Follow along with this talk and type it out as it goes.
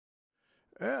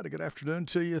And a good afternoon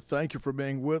to you. Thank you for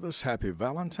being with us. Happy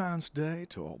Valentine's Day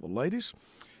to all the ladies.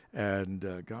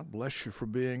 And God bless you for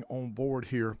being on board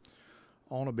here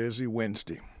on a busy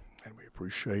Wednesday. And we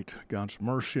appreciate God's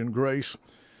mercy and grace.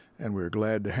 And we're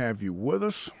glad to have you with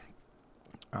us.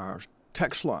 Our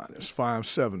text line is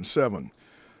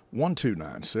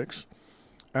 577-1296.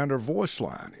 And our voice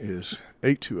line is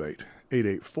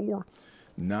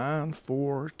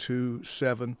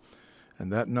 828-884-9427.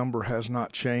 And that number has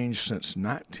not changed since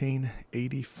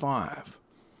 1985.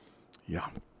 Yeah.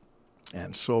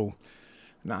 And so,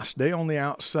 nice day on the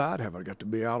outside. Haven't got to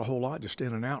be out a whole lot, just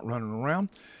in and out, running around.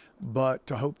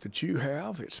 But I hope that you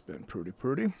have. It's been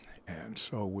pretty. And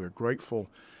so we're grateful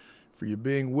for you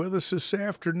being with us this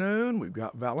afternoon. We've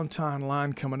got Valentine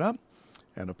line coming up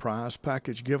and a prize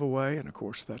package giveaway. And, of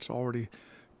course, that's already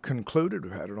concluded.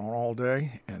 We've had it on all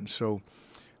day. And so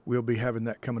we'll be having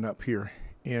that coming up here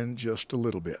in just a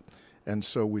little bit. And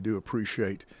so we do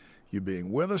appreciate you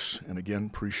being with us, and again,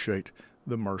 appreciate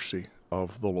the mercy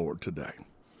of the Lord today.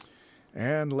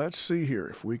 And let's see here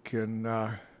if we can,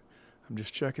 I'm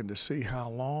just checking to see how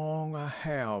long I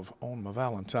have on my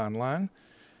Valentine line,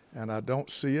 and I don't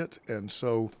see it, and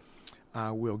so I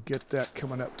will get that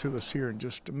coming up to us here in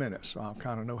just a minute, so I'll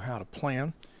kind of know how to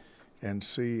plan and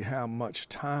see how much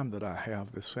time that I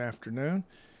have this afternoon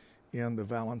in the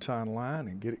Valentine line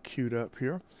and get it queued up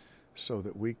here so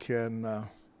that we can,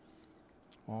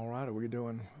 all right, are we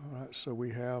doing, all right, so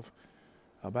we have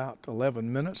about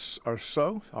 11 minutes or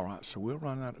so. All right, so we'll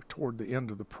run that toward the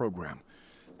end of the program,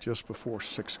 just before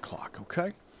 6 o'clock,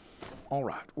 okay? All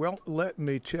right, well, let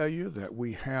me tell you that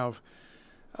we have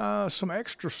some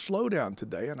extra slowdown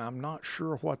today, and I'm not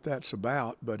sure what that's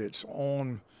about, but it's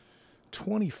on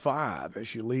 25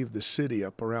 as you leave the city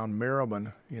up around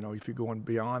Merriman. You know, if you're going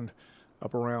beyond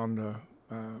up around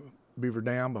Beaver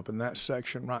Dam, up in that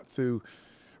section, right through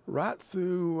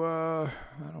I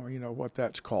don't know what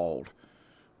that's called,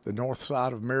 the north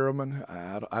side of Merriman.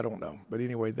 I don't know, but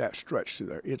anyway, that stretch through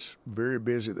there. It's very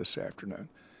busy this afternoon.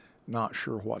 Not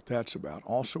sure what that's about.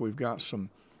 Also, we've got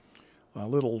some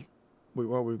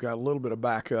we've got a little bit of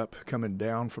backup coming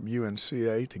down from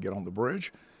UNCA to get on the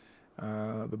bridge.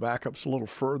 The backup's a little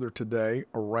further today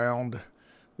around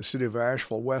the city of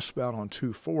Asheville westbound on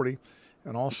 240,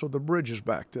 and also the bridge is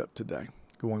backed up today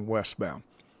going westbound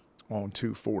on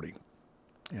 240.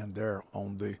 And there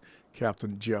on the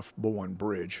Captain Jeff Bowen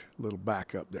Bridge, a little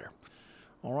backup there.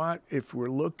 All right, if we're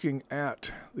looking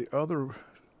at the other,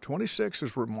 26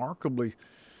 is remarkably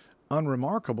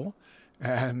unremarkable.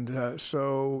 And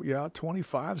so, yeah,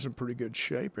 25 is in pretty good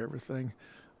shape. Everything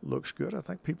looks good. I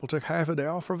think people took half a day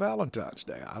off for Valentine's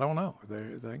Day. I don't know.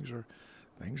 Things are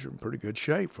in pretty good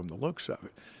shape from the looks of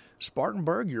it.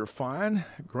 Spartanburg, you're fine.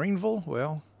 Greenville,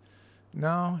 well,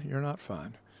 no, you're not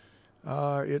fine.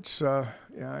 It's the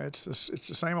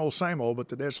same old, but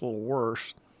today's a little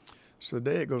worse. So the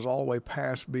day it goes all the way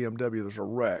past BMW, there's a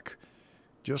wreck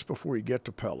just before you get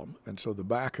to Pelham, and so the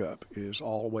backup is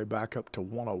all the way back up to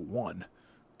 101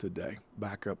 today.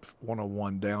 Back up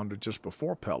 101 down to just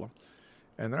before Pelham.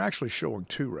 And they're actually showing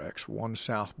two wrecks, one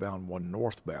southbound, one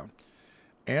northbound.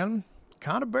 And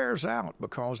kind of bears out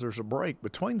because there's a break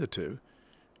between the two,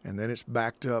 and then it's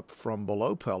backed up from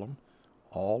below Pelham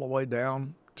all the way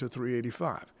down to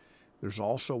 385. There's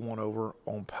also one over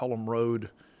on Pelham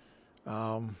Road,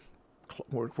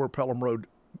 where Pelham Road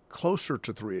closer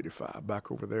to 385,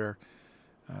 back over there.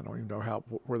 I don't even know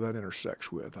where that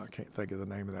intersects with. I can't think of the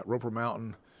name of that. Roper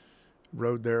Mountain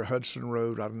Road there, Hudson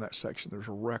Road, right in that section. There's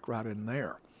a wreck right in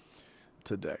there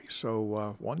today.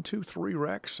 So 1, 2, 3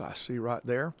 wrecks I see right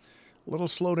there. A little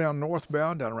slowdown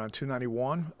northbound down around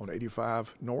 291 on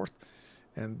 85 north.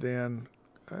 And then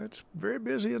it's very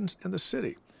busy in the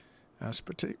city,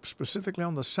 specifically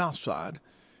on the south side.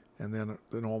 And then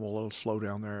the normal little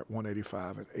slowdown there at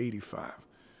 185 and 85.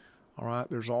 All right,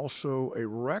 there's also a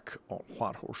wreck on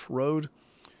Whitehorse Road,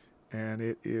 and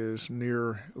it is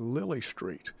near Lily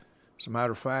Street. As a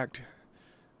matter of fact,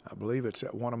 I believe it's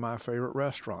at one of my favorite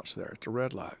restaurants there at the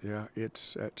Red Light. Yeah,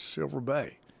 it's at Silver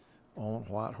Bay on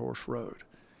Whitehorse Road.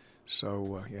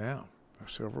 So, yeah,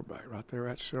 Silver Bay, right there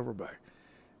at Silver Bay.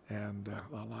 And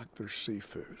I like their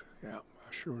seafood. Yeah,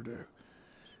 I sure do.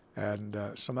 And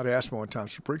somebody asked me one time,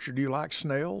 so preacher, do you like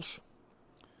snails?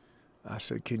 I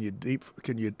said, can you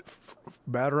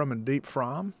batter them and deep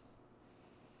fry them?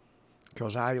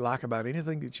 Because I like about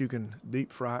anything that you can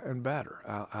deep fry and batter.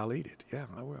 I'll eat it. Yeah,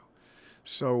 I will.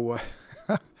 So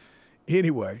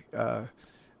anyway,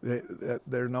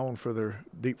 they're known for their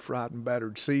deep fried and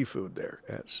battered seafood there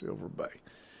at Silver Bay.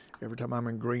 Every time I'm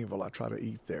in Greenville, I try to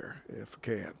eat there if I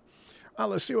can.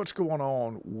 Let's see what's going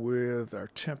on with our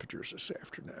temperatures this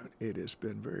afternoon. It has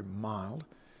been very mild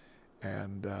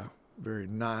and very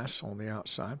nice on the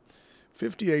outside.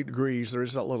 58 degrees. There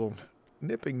is that little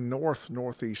nipping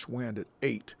northeast wind at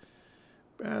 8.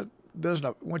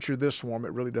 Once you're this warm,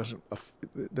 it really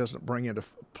doesn't bring into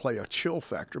play a chill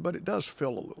factor, but it does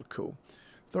feel a little cool.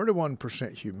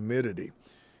 31% humidity,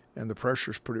 and the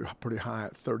pressure is pretty high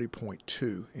at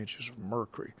 30.2 inches of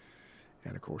mercury,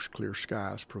 and of course clear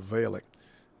skies prevailing,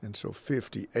 and so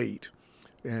 58.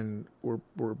 And we're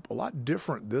a lot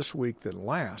different this week than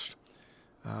last.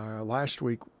 Last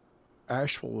week,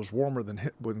 Asheville was warmer than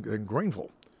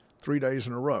Greenville 3 days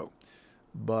in a row.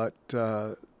 But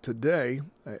today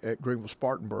at Greenville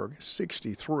Spartanburg,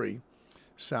 63,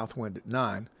 south wind at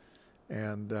 9,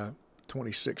 and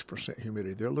 26%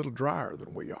 humidity. They're a little drier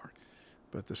than we are,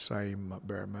 but the same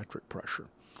barometric pressure.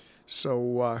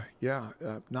 So,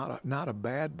 not a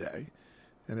bad day.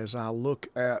 And as I look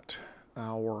at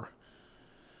our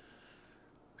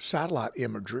satellite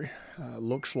imagery,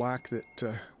 looks like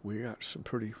that we got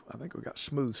I think we got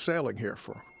smooth sailing here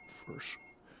for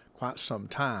quite some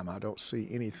time. I don't see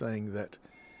anything that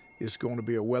is going to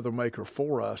be a weather maker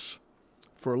for us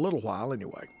for a little while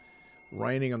anyway.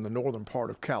 Raining in the northern part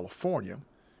of California,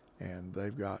 and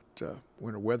they've got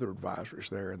winter weather advisories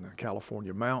there in the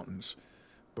California mountains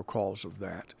because of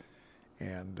that.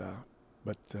 And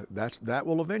but that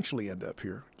will eventually end up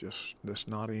here, just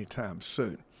not anytime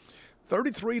soon.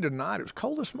 33 tonight. It was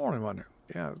cold this morning, wasn't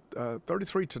it? Yeah,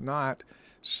 33 tonight,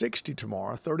 60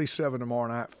 tomorrow, 37 tomorrow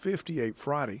night, 58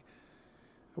 Friday.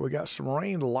 We got some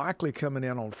rain likely coming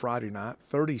in on Friday night.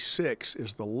 36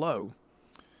 is the low.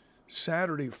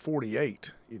 Saturday,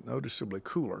 48, noticeably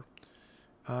cooler.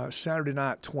 Saturday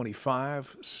night,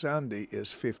 25. Sunday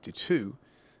is 52.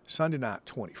 Sunday night,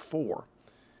 24.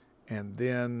 And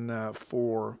then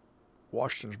for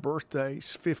Washington's birthday,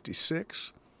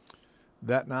 56.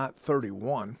 That night,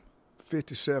 31.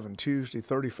 57 Tuesday,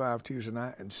 35 Tuesday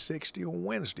night, and 60 on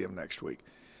Wednesday of next week.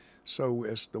 So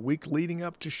as the week leading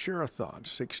up to Share-a-thon,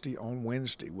 60 on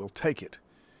Wednesday. We'll take it.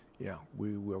 Yeah,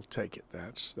 we will take it.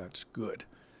 That's good.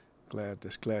 Glad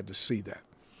to see that.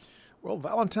 Well,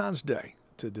 Valentine's Day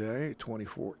today,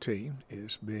 2014,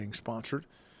 is being sponsored.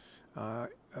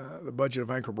 The budget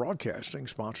of Anchor Broadcasting,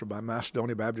 sponsored by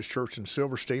Macedonia Baptist Church in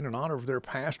Silverstein, in honor of their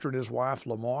pastor and his wife,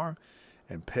 Lamar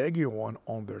and Peggy Owen,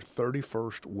 on their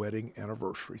 31st wedding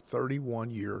anniversary.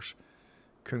 31 years.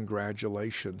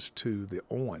 Congratulations to the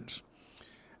Owens.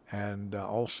 And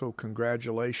also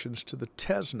congratulations to the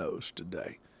Tesnos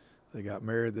today. They got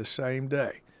married the same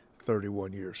day,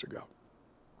 31 years ago.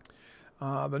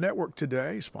 The network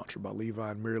today, sponsored by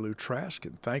Levi and Mary Lou Trask,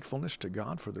 in thankfulness to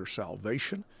God for their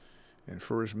salvation and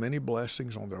for his many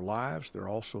blessings on their lives. They're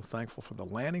also thankful for the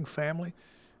Lanning family,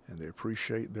 and they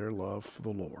appreciate their love for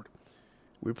the Lord.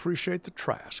 We appreciate the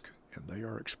Trask, and they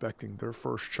are expecting their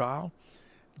first child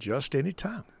just any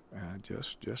time.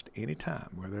 Just any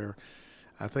time.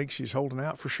 I think she's holding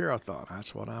out for Share-a-thon.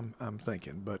 That's what I'm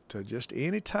thinking. But just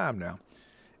any time now.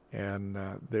 And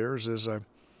theirs is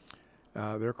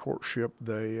their courtship.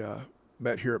 They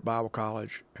met here at Bible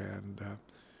College and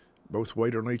both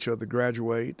waited on each other to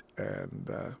graduate, and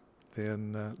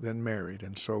then married.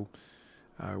 And so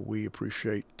we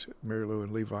appreciate Mary Lou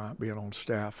and Levi being on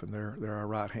staff, and they're our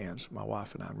right hands. My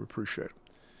wife and I, we appreciate it.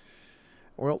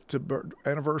 Well,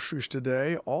 anniversaries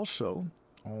today also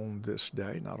on this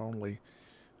day, not only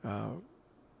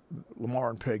Lamar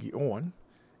and Peggy Owen,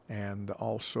 and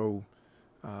also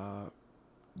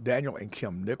Daniel and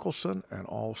Kim Nicholson, and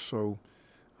also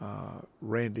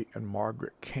Randy and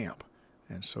Margaret Camp.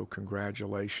 And so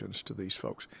congratulations to these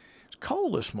folks. It's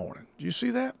cold this morning. Did you see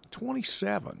that?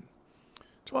 27.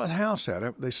 That's what the house had.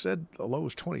 They said the low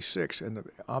was 26, and the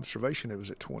observation it was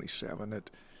at 27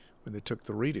 when they took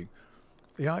the reading.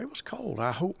 Yeah, it was cold.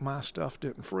 I hope my stuff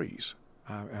didn't freeze,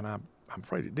 and I'm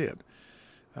afraid it did.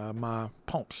 My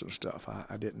pumps and stuff,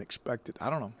 I didn't expect it. I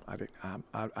don't know.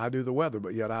 I do the weather,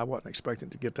 but yet I wasn't expecting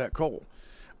it to get that cold.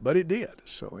 But it did.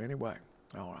 So anyway,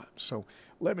 all right. So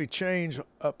let me change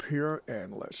up here,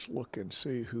 and let's look and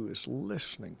see who is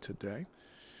listening today.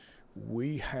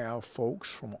 We have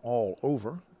folks from all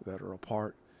over that are a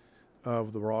part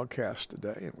of the broadcast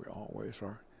today, and we always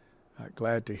are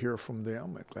glad to hear from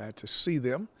them and glad to see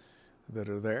them that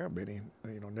are there. Many,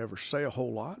 never say a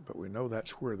whole lot, but we know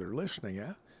that's where they're listening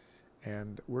at,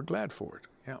 and we're glad for it.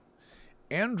 Yeah.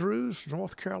 Andrews,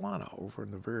 North Carolina, over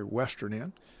in the very western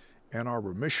end, Ann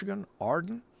Arbor, Michigan,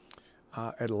 Arden,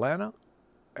 Atlanta,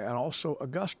 and also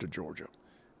Augusta, Georgia.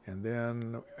 And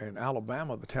then in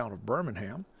Alabama, the town of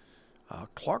Birmingham.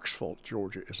 Clarksville,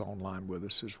 Georgia is online with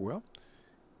us as well.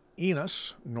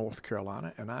 Enos, North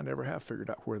Carolina, and I never have figured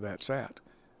out where that's at,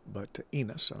 but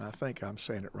Enos, and I think I'm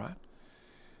saying it right.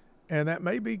 And that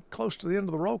may be close to the end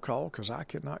of the roll call because I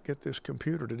cannot get this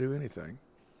computer to do anything.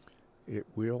 It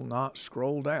will not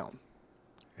scroll down.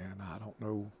 And I don't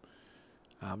know,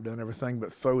 I've done everything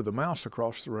but throw the mouse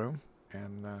across the room.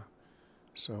 And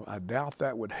so I doubt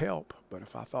that would help. But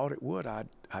if I thought it would,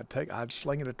 I'd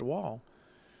sling it at the wall.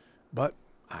 But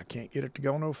I can't get it to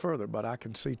go no further. But I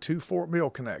can see 2 Fort Mill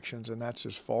connections, and that's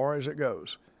as far as it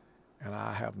goes. And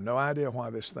I have no idea why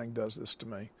this thing does this to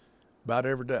me about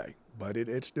every day. But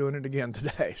it's doing it again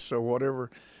today. So whatever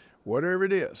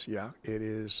it is, yeah, it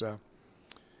is.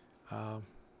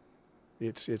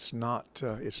 It's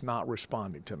not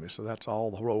responding to me. So that's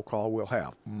all the roll call will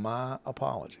have. My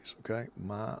apologies. Okay,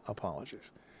 my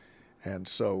apologies. And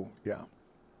so yeah,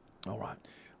 all right.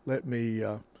 Let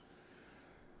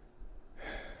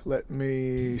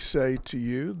me say to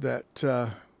you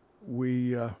that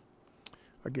we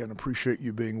again appreciate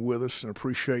you being with us and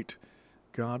appreciate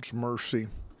God's mercy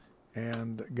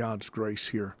and God's grace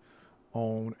here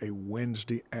on a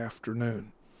Wednesday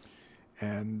afternoon.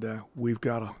 And we've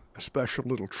got a special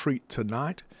little treat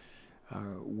tonight.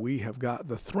 We have got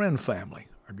the Thrin family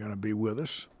are going to be with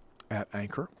us at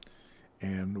Anchor,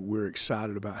 and we're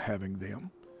excited about having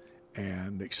them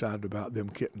and excited about them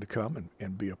getting to come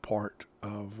and be a part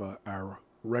of our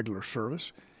regular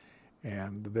service.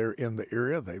 And they're in the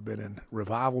area. They've been in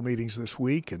revival meetings this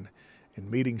week and in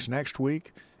meetings next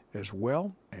week as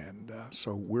well. And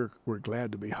so we're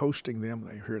glad to be hosting them.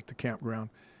 They're here at the campground,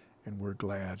 and we're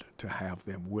glad to have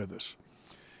them with us.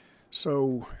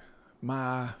 So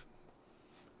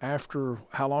after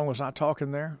how long was I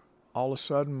talking there? All of a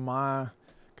sudden my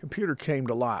computer came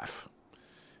to life.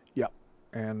 Yep.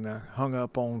 And hung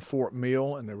up on Fort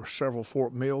Mill, and there were several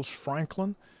Fort Mills: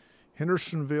 Franklin,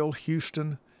 Hendersonville,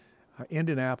 Houston,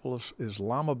 Indianapolis,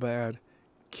 Islamabad,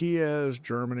 Kiev,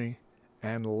 Germany,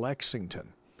 and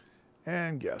Lexington.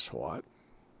 And guess what?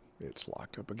 It's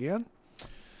locked up again.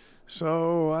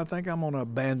 So I think I'm going to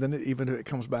abandon it even if it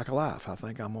comes back alive. I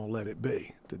think I'm going to let it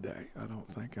be today. I don't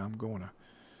think I'm going to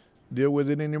deal with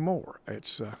it anymore.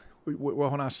 It's well,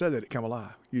 when I said that it come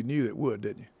alive, you knew it would,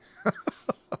 didn't you?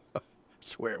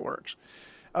 That's the way it works.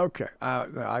 Okay,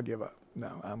 I give up.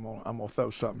 No, I'm gonna throw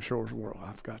something short of the world.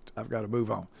 I've got to move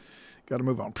on. Got to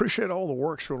move on. Appreciate all the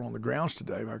work going on the grounds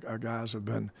today. Our guys have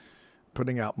been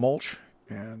putting out mulch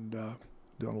and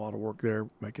doing a lot of work there,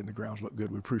 making the grounds look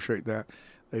good. We appreciate that.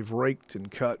 They've raked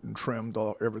and cut and trimmed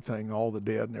everything, all the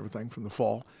dead and everything from the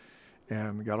fall,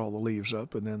 and got all the leaves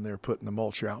up, and then they're putting the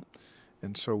mulch out.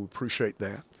 And so we appreciate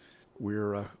that.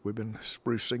 We've been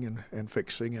sprucing and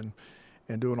fixing and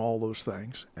doing all those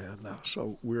things. And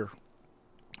so we're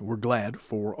glad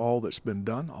for all that's been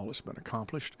done, all that's been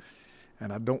accomplished.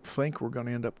 And I don't think we're going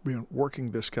to end up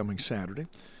working this coming Saturday,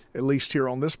 at least here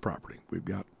on this property. We've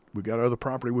got other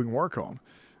property we can work on,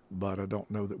 but I don't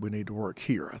know that we need to work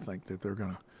here. I think that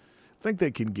think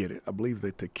they can get it. I believe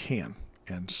that they can,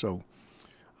 and so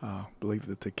believe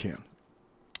that they can.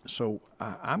 So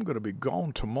I'm going to be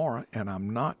gone tomorrow, and I've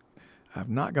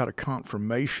not got a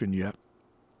confirmation yet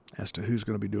as to who's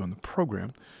going to be doing the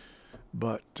program,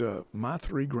 but my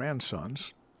 3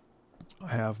 grandsons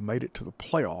have made it to the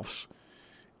playoffs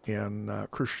in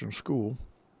Christian school.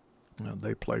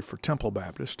 They play for Temple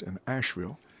Baptist in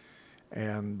Asheville,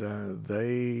 and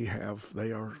they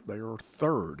are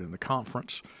third in the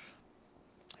conference,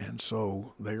 and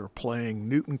so they are playing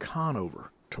Newton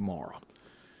Conover tomorrow,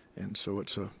 and so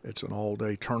it's an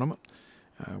all-day tournament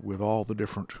with all the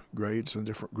different grades and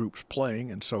different groups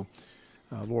playing, and so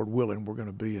Lord willing, we're going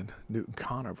to be in Newton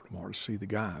Conover tomorrow to see the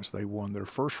guys. They won their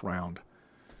first round.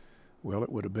 Well,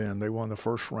 they won the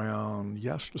first round,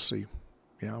 yes, to see.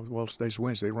 Yeah, well, today's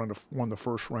Wednesday. They won the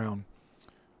first round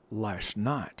last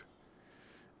night.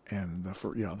 And the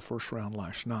first round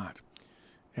last night.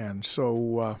 And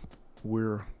so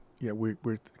we're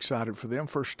excited for them.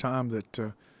 First time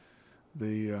that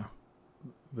the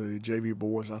JV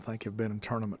boys, I think, have been in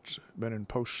tournaments, been in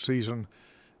postseason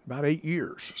about 8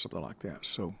 years, something like that.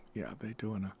 So yeah,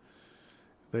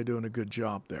 they're doing a good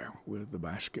job there with the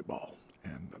basketball.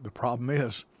 And the problem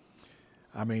is,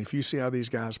 I mean, if you see how these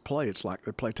guys play, it's like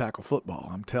they play tackle football.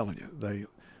 I'm telling you,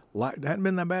 it hadn't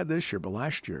been that bad this year, but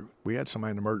last year we had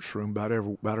somebody in the emergency room about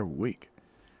every week.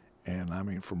 And I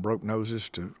mean, from broke noses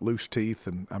to loose teeth,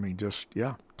 and I mean, just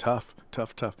tough.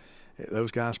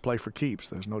 Those guys play for keeps.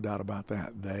 There's no doubt about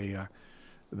that.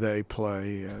 They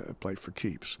play for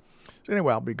keeps. So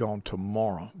anyway, I'll be gone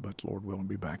tomorrow, but Lord willing,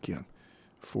 be back in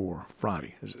for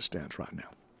Friday as it stands right now.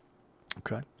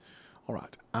 Okay, all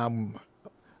right.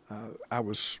 I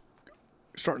was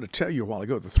starting to tell you a while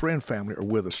ago, the Thren family are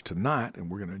with us tonight, and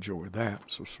we're going to enjoy that.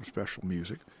 So some special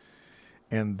music.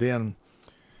 And then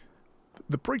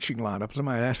the preaching lineup,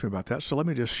 somebody asked me about that, so let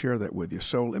me just share that with you.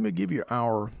 So let me give you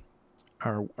our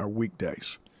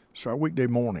weekdays. So our weekday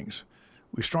mornings,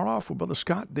 we start off with Brother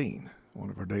Scott Dean, one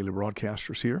of our daily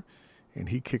broadcasters here, and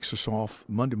he kicks us off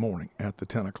Monday morning at the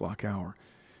 10 o'clock hour.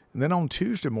 And then on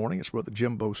Tuesday morning, it's Brother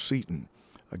Jimbo Seaton,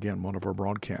 again, one of our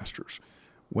broadcasters.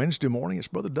 Wednesday morning, it's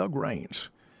Brother Doug Rains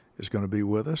is going to be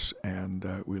with us,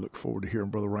 and we look forward to hearing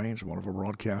Brother Rains, one of our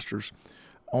broadcasters.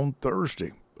 On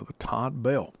Thursday, Brother Todd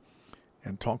Bell,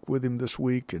 and talked with him this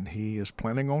week, and he is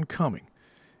planning on coming.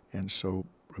 And so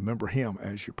remember him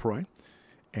as you pray.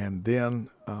 And then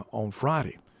on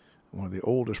Friday, one of the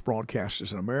oldest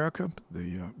broadcasters in America,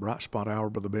 the Bright Spot Hour,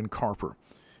 Brother Ben Carper,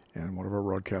 and one of our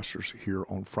broadcasters here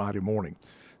on Friday morning.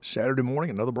 Saturday morning,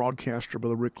 another broadcaster,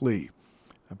 Brother Rick Lee,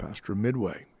 a pastor of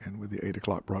Midway, and with the 8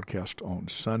 o'clock broadcast on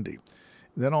Sunday.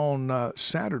 Then on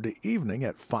Saturday evening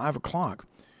at 5 o'clock,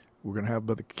 we're going to have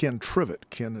Brother Ken Trivet.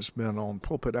 Ken has been on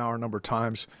Pulpit Hour a number of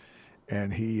times,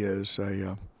 and he is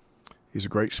he's a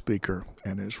great speaker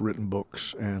and has written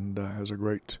books and has a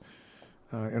great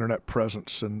internet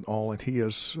presence and all. And he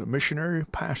is a missionary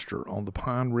pastor on the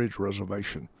Pine Ridge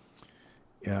Reservation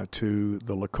to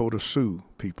the Lakota Sioux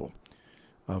people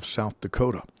of South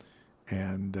Dakota.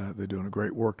 And they're doing a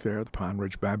great work there, the Pine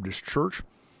Ridge Baptist Church.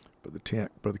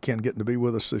 Brother Ken getting to be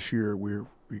with us this year. We're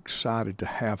excited to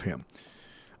have him.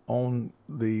 On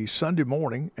the Sunday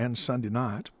morning and Sunday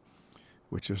night,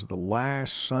 which is the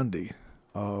last Sunday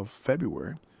of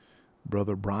February,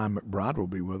 Brother Brian McBride will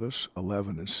be with us,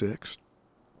 11 and 6.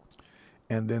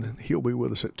 And then he'll be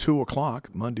with us at 2 o'clock,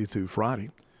 Monday through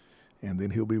Friday. And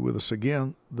then he'll be with us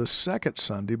again the second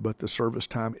Sunday, but the service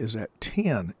time is at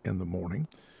 10 in the morning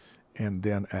and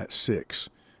then at 6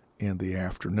 in the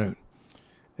afternoon.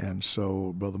 And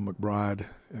so Brother McBride,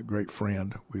 a great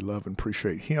friend, we love and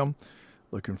appreciate him.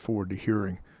 Looking forward to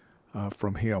hearing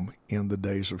from him in the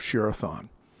days of Share-a-thon.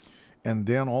 And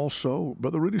then also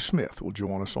Brother Rudy Smith will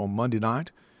join us on Monday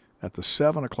night at the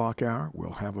 7 o'clock hour.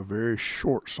 We'll have a very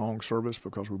short song service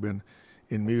because we've been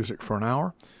in music for an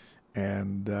hour.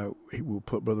 And he will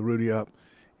put Brother Rudy up,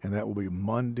 and that will be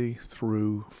Monday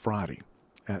through Friday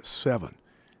at 7.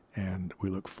 And we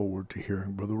look forward to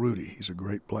hearing Brother Rudy. He's a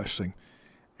great blessing,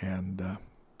 and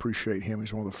appreciate him.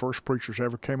 He's one of the first preachers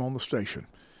ever came on the station,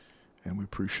 and we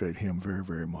appreciate him very,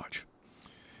 very much.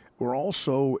 We're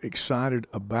also excited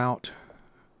about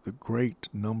the great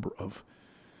number of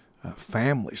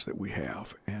families that we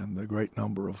have and the great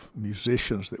number of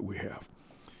musicians that we have.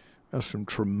 There's some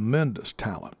tremendous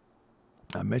talent.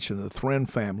 I mentioned the Thren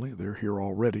family. They're here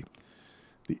already.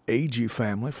 The Agee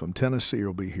family from Tennessee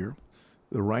will be here.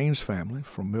 The Rains family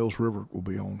from Mills River will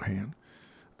be on hand.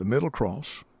 The Middle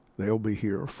Cross, they'll be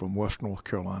here from West North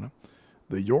Carolina.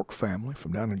 The York family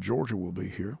from down in Georgia will be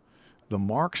here. The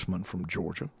Marksman from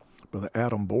Georgia. Brother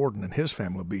Adam Borden and his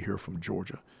family will be here from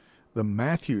Georgia. The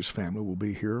Matthews family will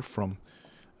be here from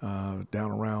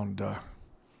down around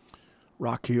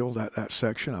Rock Hill, that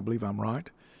section. I believe I'm right.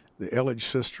 The Elledge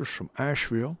sisters from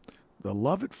Asheville. The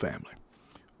Lovett family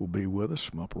will be with us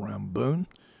from up around Boone.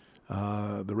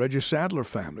 The Reggie Sadler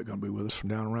family going to be with us from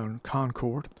down around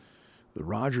Concord. The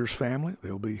Rogers family,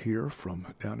 they'll be here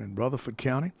from down in Rutherford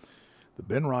County. The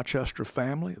Ben Rochester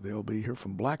family, they'll be here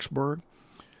from Blacksburg.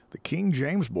 The King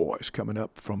James boys coming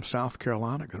up from South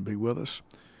Carolina, going to be with us.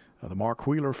 The Mark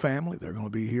Wheeler family, they're going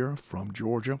to be here from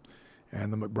Georgia.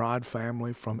 And the McBride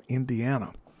family from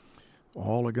Indiana.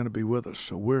 All are going to be with us.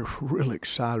 So we're really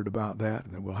excited about that.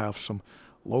 And then we'll have some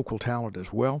local talent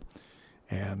as well.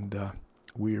 And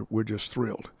we're just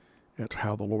thrilled at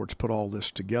how the Lord's put all this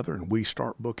together. And we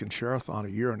start booking Share-a-thon a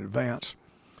year in advance.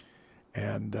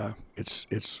 And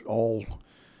it's all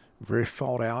very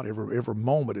thought out. Every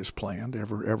moment is planned.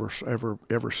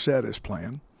 Every set is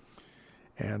planned.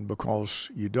 And because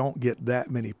you don't get that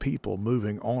many people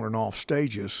moving on and off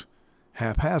stages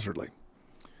haphazardly,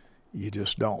 you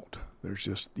just don't.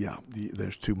 There's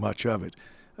too much of it,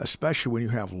 especially when you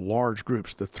have large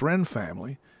groups. The Thren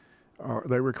family,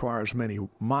 they require as many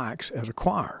mics as a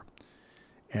choir.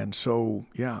 And so,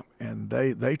 and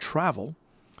they travel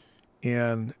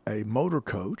in a motor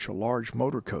coach, a large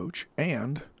motor coach,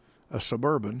 and a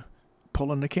Suburban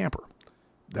pulling the camper.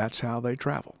 That's how they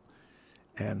travel.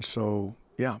 And so,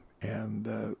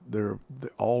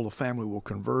 all the family will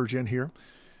converge in here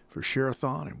for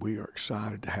Share-a-thon, and we are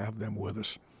excited to have them with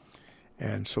us.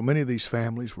 And so many of these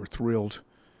families, we're thrilled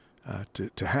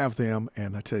to have them.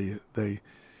 And I tell you,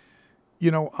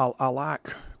 I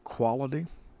like quality.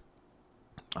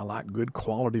 I like good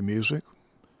quality music,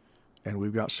 and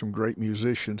we've got some great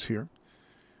musicians here.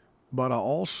 but I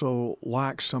also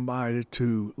like somebody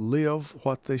to live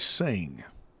what they sing.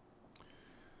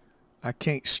 I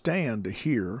can't stand to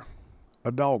hear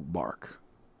a dog bark.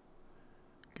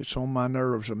 It gets on my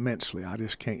nerves immensely. I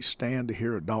just can't stand to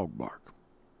hear a dog bark.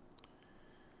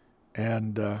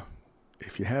 And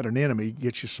if you had an enemy,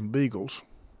 get you some beagles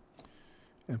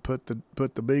and put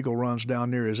the beagle runs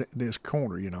down near his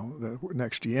corner,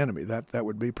 next to your enemy. That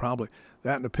would be probably,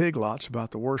 that and the pig lot's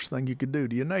about the worst thing you could do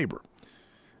to your neighbor.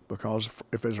 Because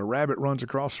if there's a rabbit runs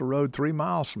across the road 3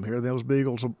 miles from here, those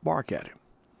beagles will bark at him.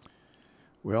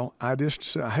 Well, I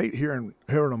hate hearing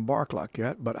them bark like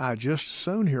that, but I just as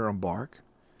soon hear them bark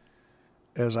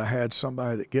as I had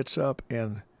somebody that gets up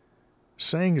and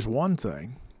sings one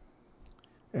thing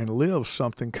and lives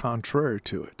something contrary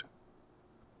to it.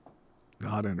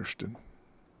 Not interested.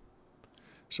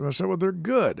 Somebody said, well, they're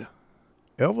good.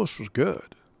 Elvis was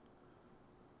good.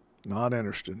 Not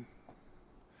interested.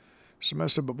 Somebody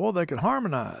said, but boy, they can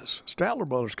harmonize. Statler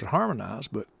Brothers could harmonize,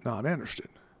 but not interested.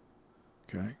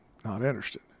 Okay? Not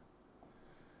interested.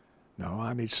 No,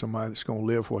 I need somebody that's going to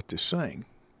live what they sing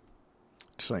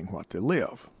what they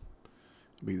live.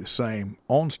 Be the same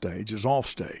on stage as off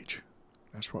stage.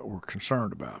 That's what we're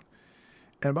concerned about.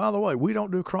 And by the way, we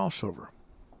don't do crossover.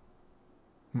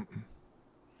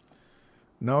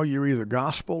 No, you're either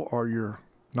gospel or you're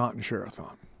not in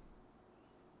Sherathon.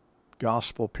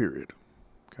 Gospel, period.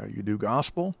 Okay, you do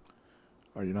gospel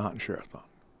or you're not in Sherathon.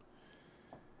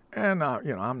 And,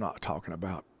 I'm not talking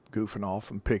about goofing off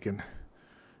and picking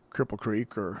Cripple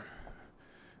Creek or,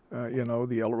 the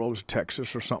Yellow Rose of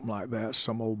Texas or something like that,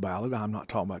 some old ballad. I'm not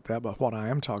talking about that. But what I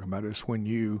am talking about is when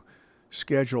you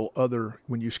schedule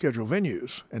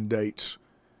venues and dates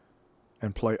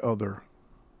and play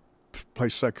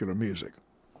secular music.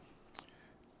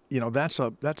 That's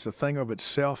a thing of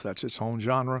itself. That's its own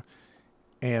genre.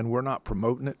 And we're not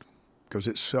promoting it because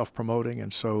it's self-promoting.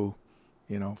 And so,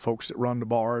 folks that run the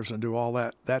bars and do all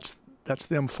that, that's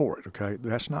them for it, okay?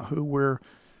 That's not who we're,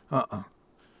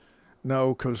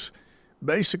 No, because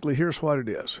basically here's what it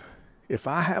is. If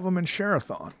I have them in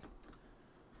Sherathon,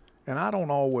 and I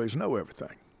don't always know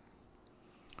everything,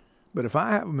 but if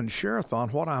I have them in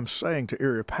Sherathon, what I'm saying to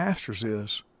area pastors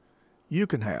is, you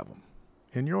can have them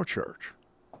in your church.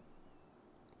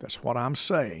 That's what I'm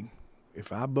saying.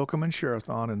 If I book them in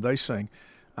Sherathon and they sing,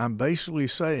 I'm basically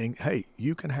saying, hey,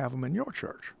 you can have them in your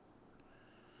church.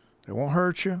 They won't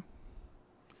hurt you.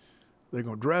 They're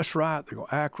going to dress right. They're going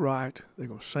to act right. They're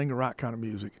going to sing the right kind of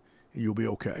music, and you'll be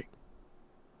okay.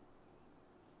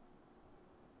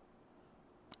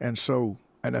 And that's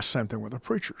the same thing with our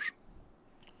preachers.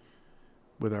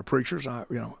 With our preachers, I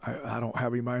don't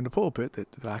have anybody in the pulpit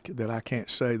that I can't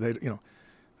say they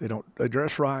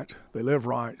dress right, they live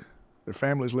right, their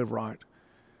families live right,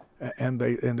 and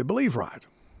they believe right.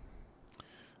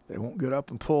 They won't get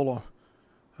up and pull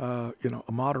a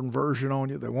modern version on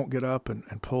you. They won't get up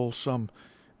and pull some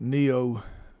neo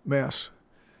mess.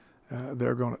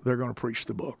 They're gonna preach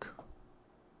the book.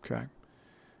 Okay,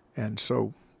 and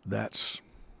so that's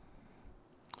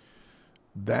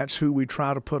who we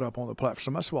try to put up on the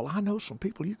platform. I said, well, I know some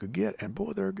people you could get, and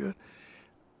boy, they're good.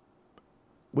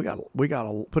 We got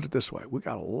to put it this way. We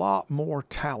got a lot more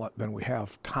talent than we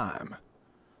have time.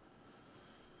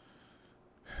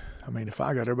 I mean, if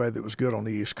I got everybody that was good on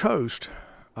the East Coast,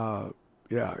 it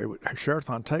would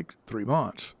Sherathon take 3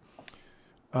 months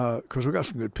because we got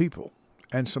some good people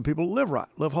and some people live right,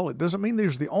 live holy. It doesn't mean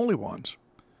these are the only ones,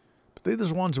 but these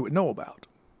are the ones that we know about,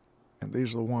 and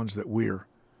these are the ones that we're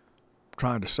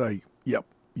trying to say,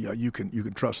 you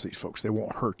can trust these folks. They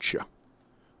won't hurt you.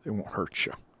 They won't hurt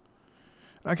you.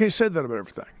 I can't say that about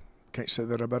everything. Can't say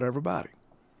that about everybody.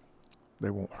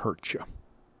 They won't hurt you.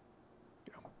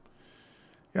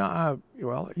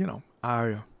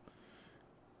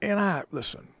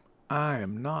 Listen, I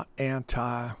am not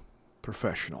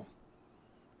anti-professional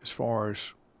as far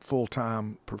as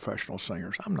full-time professional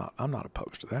singers. I'm not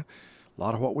opposed to that. A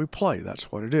lot of what we play,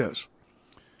 that's what it is.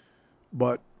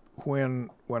 But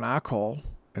when I call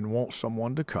and want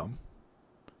someone to come,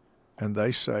 and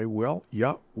they say, well,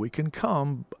 yeah, we can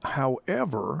come.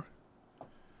 However,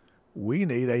 we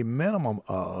need a minimum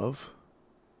of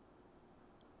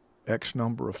X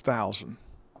number of thousand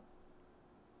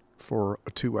for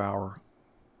a 2-hour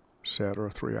set or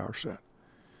a 3-hour set.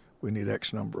 We need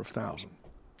X number of thousand.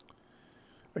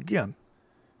 Again,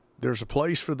 there's a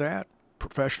place for that.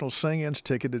 Professional singings,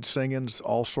 ticketed singings,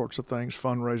 all sorts of things,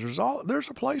 fundraisers. There's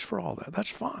a place for all that.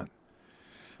 That's fine.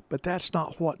 But that's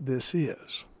not what this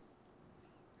is.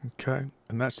 Okay?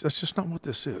 And that's just not what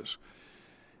this is.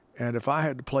 And if I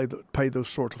had to pay those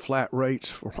sort of flat rates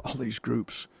for all these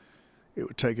groups, it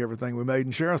would take everything we made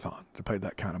in Sherathon to pay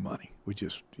that kind of money.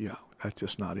 That's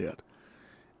just not it.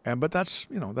 But that's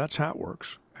how it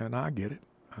works, and I get it.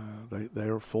 They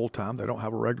are full time. They don't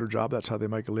have a regular job. That's how they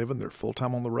make a living. They're full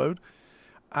time on the road.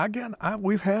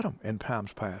 We've had them in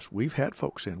times past. We've had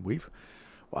folks in.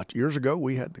 Years ago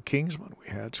we had the Kingsmen. We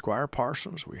had Squire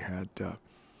Parsons. We had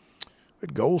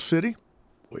Gold City.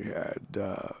 We had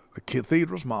the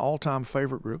Cathedrals, my all-time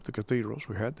favorite group, the Cathedrals.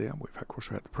 We had them. Of course,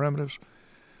 we had the Primitives.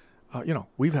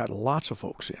 We've had lots of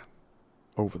folks in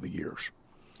over the years.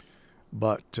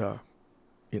 But,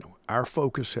 our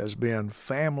focus has been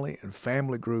family and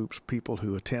family groups, people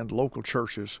who attend local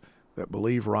churches that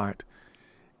believe right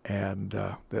and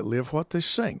that live what they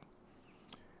sing.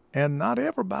 And not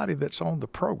everybody that's on the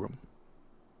program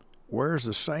wears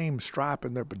the same stripe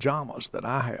in their pajamas that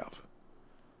I have,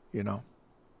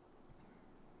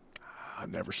 I've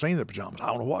never seen their pajamas. I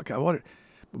don't know what but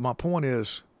my point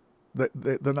is that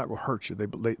they're not going to hurt you.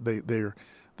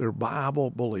 They're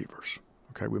Bible believers.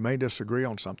 Okay, we may disagree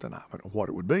on something. I don't know what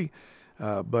it would be,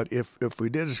 but if we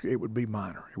did, it would be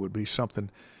minor. It would be something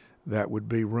that would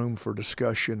be room for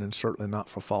discussion and certainly not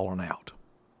for falling out.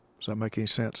 Does that make any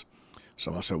sense?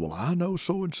 Somebody said, "Well, I know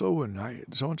so and so and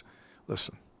so and."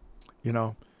 Listen,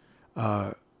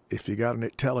 if you got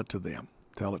it, tell it to them.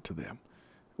 Tell it to them.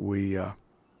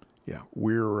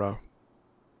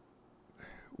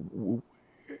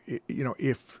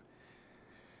 If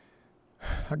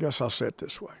I guess I'll say it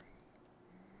this way.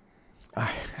 I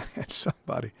had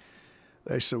somebody,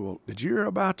 they said, "Well, did you hear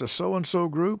about the so-and-so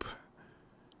group?"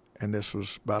 And this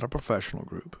was about a professional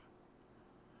group.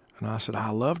 And I said, "I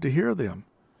love to hear them."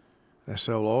 They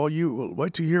said, "Well,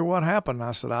 wait till you hear what happened." And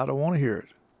I said, "I don't want to hear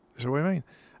it." They said, "What do you mean?"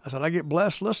 I said, "I get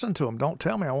blessed listening to them. Don't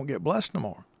tell me I won't get blessed no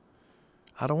more.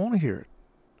 I don't want to hear it."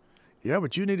 "Yeah,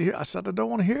 but you need to hear." I said, "I don't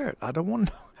want to hear it. I don't want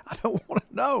to know. I don't want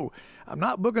to know. I'm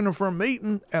not booking them for a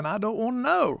meeting, and I don't want to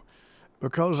know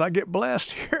because I get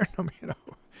blessed hearing them,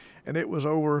 And it was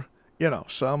over,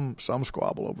 some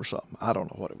squabble over something. I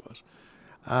don't know what it was.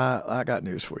 I got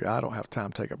news for you. I don't have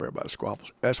time to take up everybody's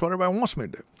squabbles. That's what everybody wants me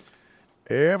to do.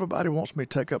 Everybody wants me to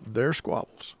take up their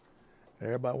squabbles.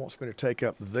 Everybody wants me to take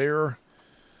up their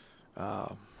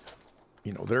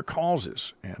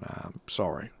causes. And I'm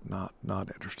sorry, not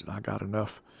interested. I got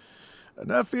enough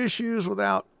issues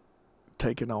without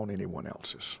taking on anyone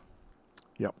else's.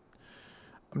 Yep.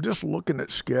 I'm just looking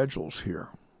at schedules here.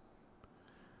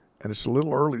 And it's a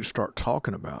little early to start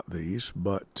talking about these,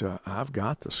 but I've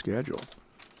got the schedule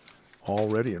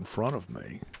already in front of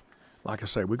me. Like I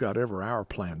say, we got every hour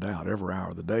planned out, every hour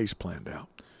of the day's planned out.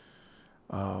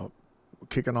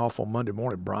 Kicking off on Monday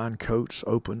morning, Brian Coates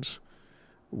opens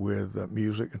with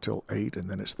music until 8, and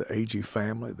then it's the AG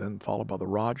family, then followed by the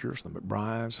Rogers, the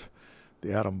McBrides,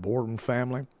 the Adam Borden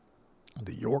family,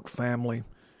 the York family,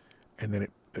 and then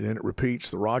it repeats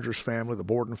the Rogers family, the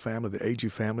Borden family, the AG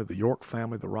family, the York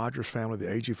family, the Rogers family,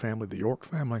 the AG family, the York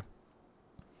family,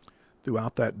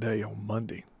 throughout that day on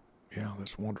Monday. Yeah,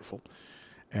 that's wonderful.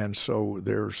 And so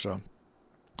there's, and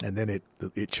then it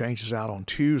changes out on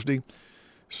Tuesday.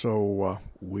 So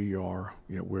we're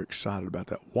excited about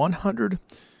that.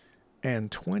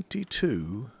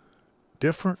 122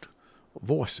 different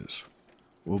voices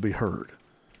will be heard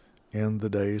in the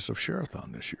days of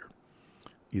Sherathon this year.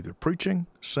 Either preaching,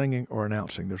 singing, or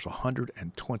announcing. There's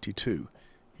 122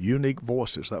 unique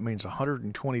voices. That means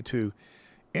 122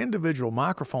 individual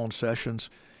microphone sessions,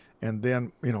 and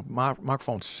then,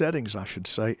 microphone settings, I should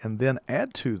say, and then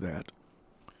add to that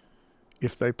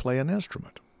if they play an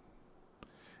instrument.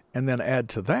 And then add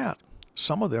to that,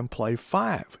 some of them play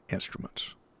 5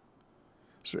 instruments.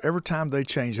 So every time they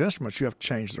change instruments, you have to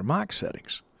change their mic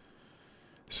settings.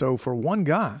 So for one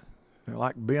guy,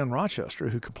 like Ben Rochester,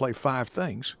 who can play 5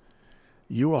 things,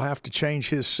 you will have to change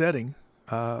his setting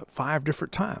 5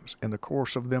 different times in the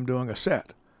course of them doing a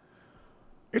set.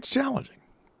 It's challenging.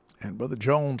 And Brother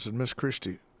Jones and Miss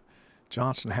Christy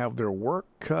Johnson have their work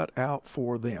cut out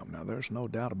for them. Now, there's no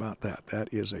doubt about that. That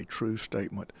is a true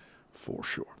statement for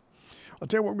sure. I'll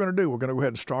tell you what we're going to do. We're going to go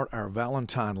ahead and start our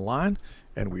Valentine line,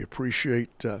 and we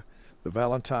appreciate the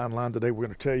Valentine line today. We're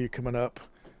going to tell you coming up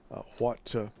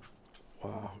what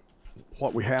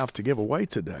we have to give away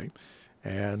today.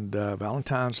 And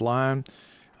Valentine's line,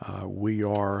 we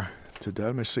are today.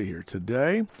 Let me see here.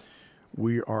 Today,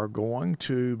 we are going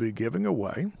to be giving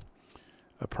away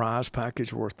a prize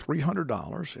package worth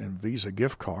 $300 in Visa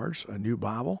gift cards, a new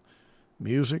Bible,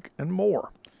 music, and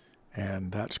more.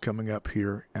 And that's coming up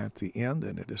here at the end,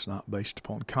 and it is not based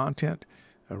upon content,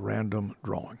 a random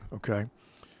drawing, okay? A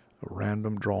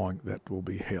random drawing that will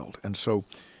be held. And so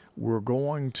we're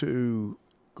going to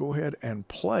go ahead and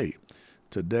play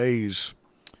today's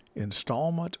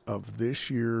installment of this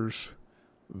year's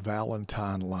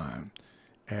Valentine line.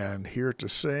 And here to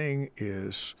sing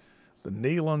is the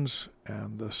Nealons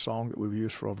and the song that we've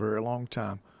used for a very long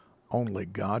time, Only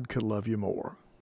God Could Love You More.